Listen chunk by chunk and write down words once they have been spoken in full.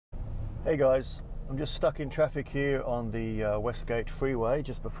Hey guys, I'm just stuck in traffic here on the Westgate Freeway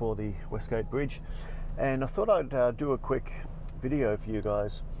just before the Westgate Bridge, and I thought I'd do a quick video for you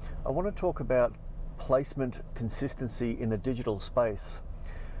guys. I want to talk about placement consistency in the digital space.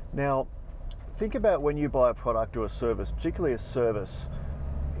 Now, think about when you buy a product or a service, particularly a service.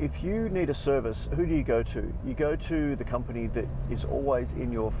 If you need a service, who do you go to? You go to the company that is always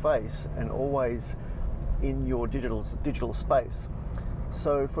in your face and always in your digital space.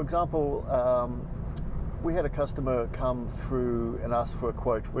 So, for example, we had a customer come through and ask for a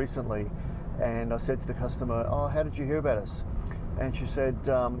quote recently, and I said to the customer, "Oh, how did you hear about us?" And she said,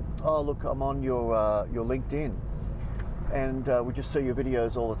 "Oh, look, I'm on your LinkedIn, and we just see your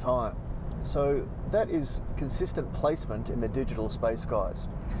videos all the time." So that is consistent placement in the digital space, guys.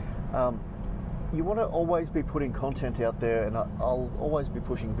 You want to always be putting content out there, and I'll always be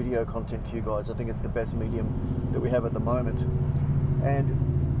pushing video content to you guys. I think it's the best medium that we have at the moment.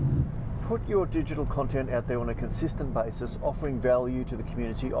 And put your digital content out there on a consistent basis, offering value to the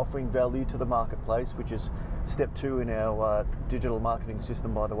community, offering value to the marketplace, which is step 2 in our digital marketing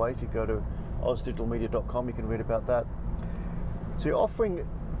system, by the way. If you go to ozdigitalmedia.com, you can read about that. So you're offering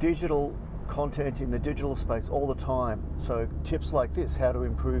digital content in the digital space all the time. So tips like this, how to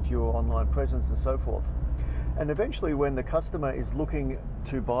improve your online presence and so forth. And eventually when the customer is looking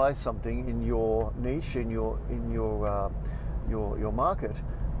to buy something in your niche, in your market,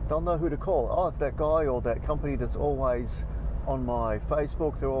 they'll know who to call. Oh, it's that guy or that company that's always on my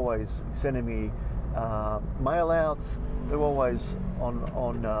Facebook. They're always sending me mail outs. They're always on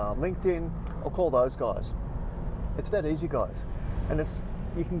LinkedIn. I'll call those guys. It's that easy, guys. And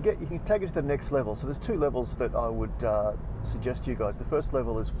you can take it to the next level. So there's 2 levels that I would suggest to you guys. The first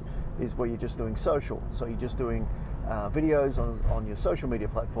level is where you're just doing social. So you're just doing videos on your social media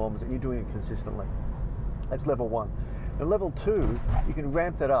platforms, and you're doing it consistently. That's level 1. And level 2, you can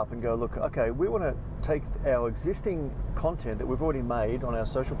ramp that up and go, look, okay, we want to take our existing content that we've already made on our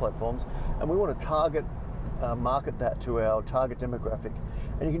social platforms, and we want to market that to our target demographic.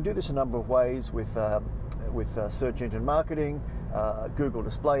 And you can do this a number of ways with search engine marketing, Google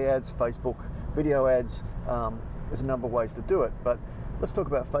display ads, Facebook video ads. There's a number of ways to do it, but let's talk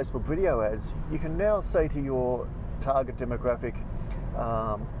about Facebook video ads. You can now say to your target demographic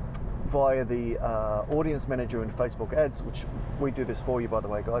via the audience manager in Facebook ads, which we do this for you, by the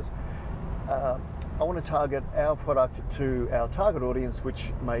way, guys. I want to target our product to our target audience,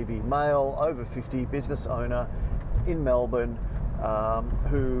 which may be male, over 50, business owner in Melbourne,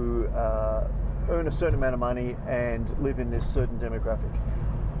 who earn a certain amount of money and live in this certain demographic.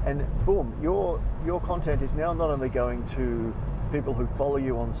 And boom, your content is now not only going to people who follow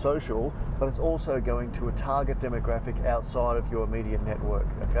you on social, but it's also going to a target demographic outside of your immediate network,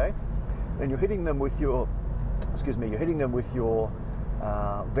 okay? And you're hitting them with your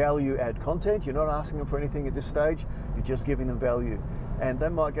value add content. You're not asking them for anything at this stage. You're just giving them value. And they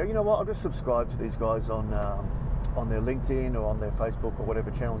might go, you know what, I'll just subscribe to these guys on their LinkedIn or on their Facebook or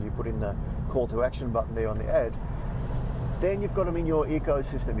whatever channel you put in the call to action button there on the ad. Then you've got them in your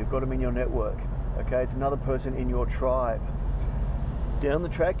ecosystem, you've got them in your network, okay? It's another person in your tribe. Down the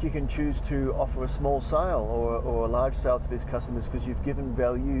track, you can choose to offer a small sale or a large sale to these customers because you've given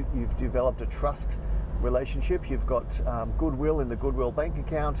value, you've developed a trust relationship, you've got goodwill in the Goodwill bank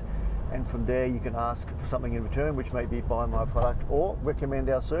account, and from there you can ask for something in return, which may be buy my product or recommend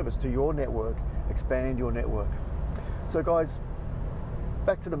our service to your network, expand your network. So guys,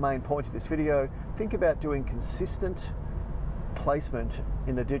 back to the main point of this video, think about doing consistent placement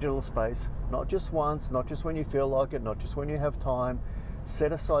in the digital space, not just once, not just when you feel like it, not just when you have time.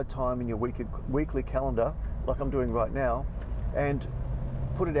 Set aside time in your weekly calendar, like I'm doing right now, and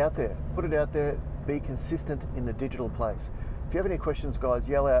put it out there. Put it out there, be consistent in the digital place. If you have any questions, guys,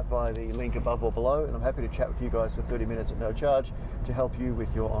 yell out via the link above or below, and I'm happy to chat with you guys for 30 minutes at no charge to help you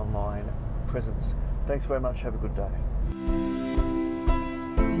with your online presence. Thanks very much. Have a good day.